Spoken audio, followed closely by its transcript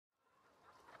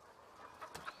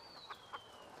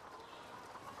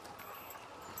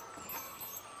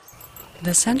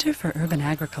The Center for Urban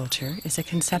Agriculture is a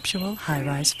conceptual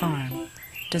high-rise farm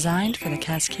designed for the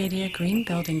Cascadia Green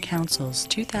Building Council's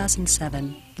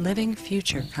 2007 Living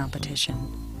Future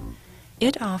competition.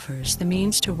 It offers the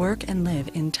means to work and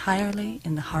live entirely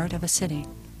in the heart of a city.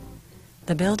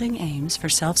 The building aims for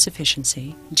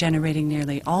self-sufficiency, generating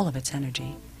nearly all of its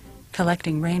energy,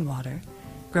 collecting rainwater,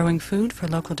 growing food for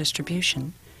local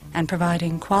distribution, and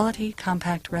providing quality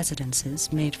compact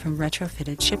residences made from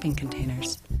retrofitted shipping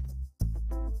containers.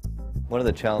 One of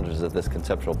the challenges of this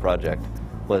conceptual project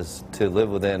was to live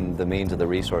within the means of the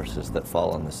resources that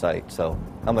fall on the site. So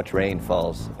how much rain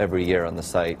falls every year on the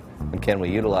site, and can we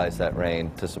utilize that rain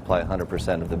to supply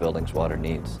 100% of the building's water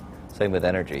needs? Same with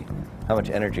energy. How much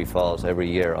energy falls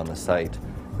every year on the site,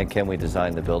 and can we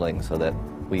design the building so that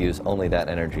we use only that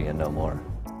energy and no more?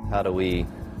 How do we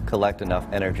collect enough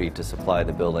energy to supply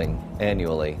the building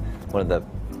annually? One of the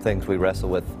things we wrestle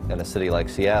with in a city like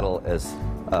Seattle is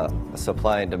a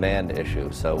supply and demand issue.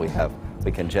 So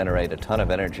we can generate a ton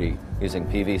of energy using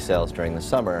PV cells during the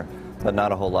summer, but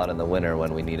not a whole lot in the winter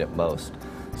when we need it most.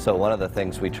 So one of the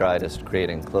things we tried is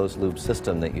creating a closed loop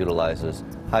system that utilizes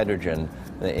hydrogen,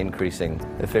 increasing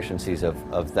efficiencies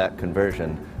of that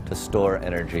conversion to store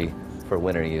energy for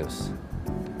winter use.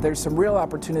 There's some real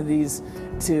opportunities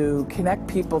to connect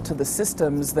people to the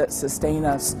systems that sustain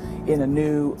us in a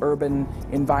new urban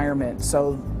environment.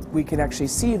 So we can actually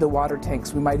see the water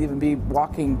tanks. We might even be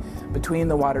walking between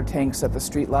the water tanks at the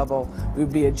street level.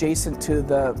 We'd be adjacent to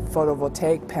the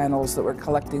photovoltaic panels that were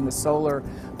collecting the solar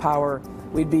power.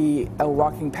 We'd be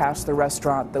walking past the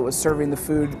restaurant that was serving the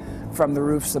food from the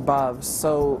roofs above.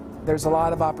 So there's a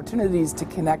lot of opportunities to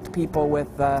connect people with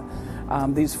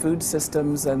these food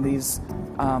systems and these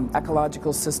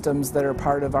ecological systems that are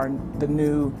part of the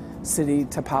new city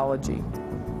topology.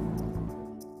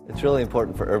 It's really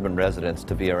important for urban residents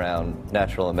to be around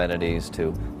natural amenities,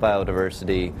 to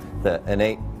biodiversity, the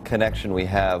innate connection we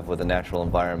have with the natural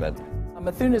environment.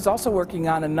 Methuen is also working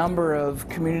on a number of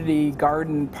community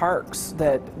garden parks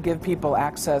that give people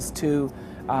access to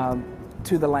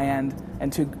the land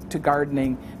and to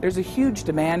gardening. There's a huge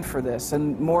demand for this,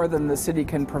 and more than the city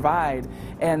can provide.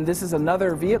 And this is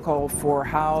another vehicle for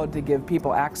how to give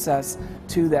people access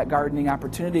to that gardening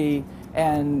opportunity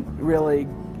and really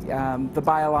the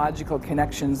biological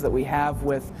connections that we have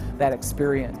with that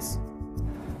experience.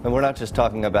 And we're not just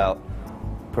talking about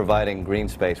providing green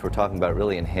space, we're talking about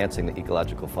really enhancing the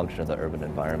ecological function of the urban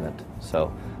environment.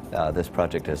 So this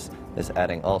project is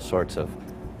adding all sorts of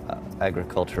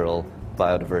agricultural,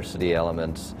 biodiversity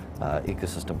elements,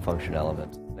 ecosystem function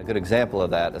elements. A good example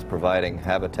of that is providing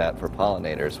habitat for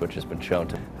pollinators, which has been shown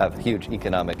to have huge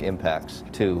economic impacts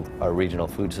to our regional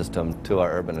food system, to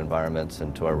our urban environments,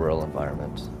 and to our rural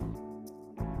environments.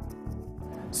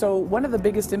 So one of the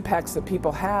biggest impacts that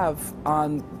people have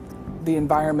on the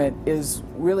environment is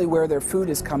really where their food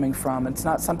is coming from. It's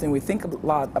not something we think a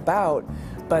lot about,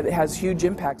 but it has huge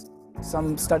impacts.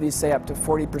 Some studies say up to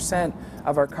 40%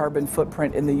 of our carbon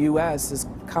footprint in the U.S.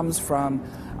 comes from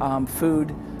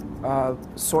food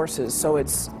sources. So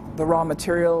it's the raw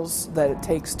materials that it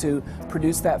takes to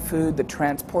produce that food, the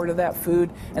transport of that food,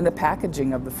 and the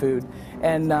packaging of the food.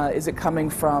 And is it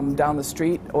coming from down the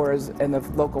street or in the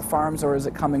local farms, or is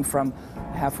it coming from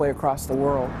halfway across the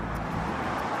world?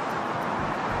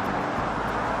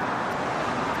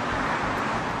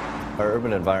 Our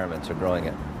urban environments are growing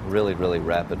at really, really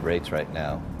rapid rates right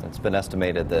now. It's been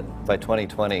estimated that by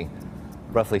 2020,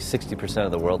 roughly 60%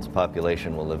 of the world's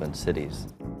population will live in cities.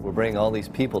 We're bringing all these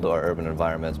people to our urban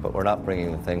environments, but we're not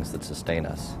bringing the things that sustain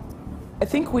us. I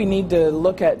think we need to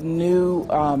look at new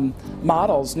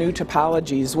models, new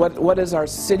topologies. What does our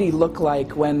city look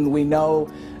like when we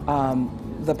know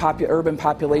the urban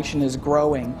population is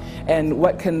growing, and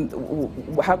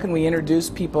how can we introduce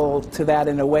people to that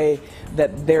in a way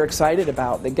that they're excited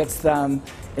about, that gets them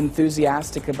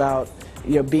enthusiastic about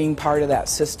being part of that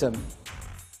system.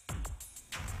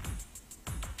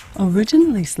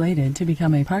 Originally slated to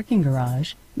become a parking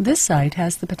garage, this site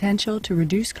has the potential to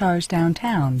reduce cars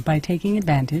downtown by taking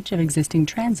advantage of existing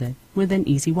transit within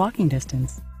easy walking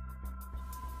distance.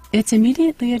 It's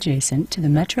immediately adjacent to the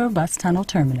Metro bus tunnel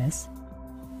terminus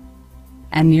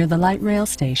and near the light rail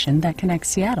station that connects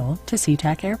Seattle to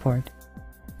SeaTac Airport,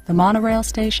 the monorail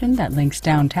station that links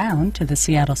downtown to the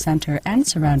Seattle Center and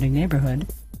surrounding neighborhood,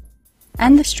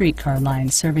 and the streetcar line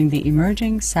serving the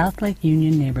emerging South Lake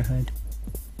Union neighborhood.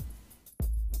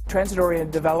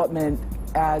 Transit-oriented development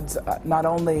adds not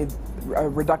only a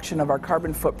reduction of our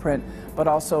carbon footprint, but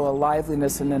also a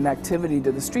liveliness and an activity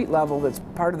to the street level that's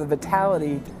part of the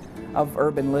vitality of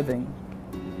urban living.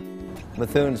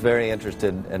 Methuen's very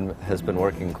interested and has been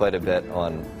working quite a bit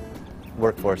on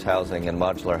workforce housing and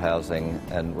modular housing,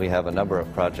 and we have a number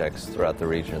of projects throughout the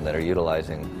region that are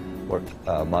utilizing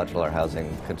modular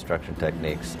housing construction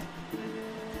techniques.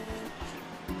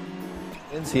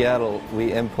 In Seattle,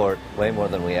 we import way more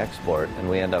than we export, and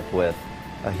we end up with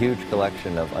a huge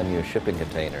collection of unused shipping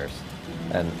containers.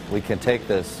 And we can take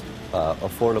this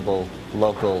affordable,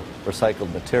 local,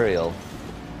 recycled material,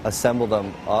 assemble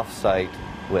them off-site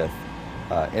with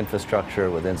infrastructure,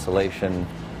 with insulation,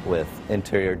 with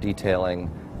interior detailing,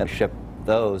 and ship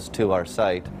those to our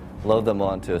site, load them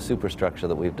onto a superstructure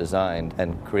that we've designed,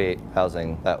 and create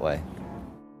housing that way.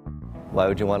 Why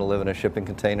would you want to live in a shipping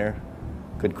container?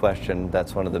 Good question.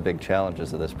 That's one of the big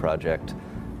challenges of this project.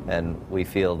 And we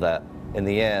feel that in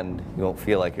the end, you won't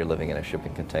feel like you're living in a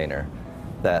shipping container.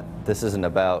 That this isn't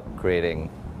about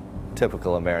creating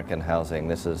typical American housing.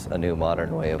 This is a new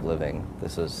modern way of living.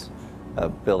 This is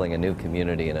building a new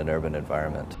community in an urban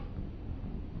environment.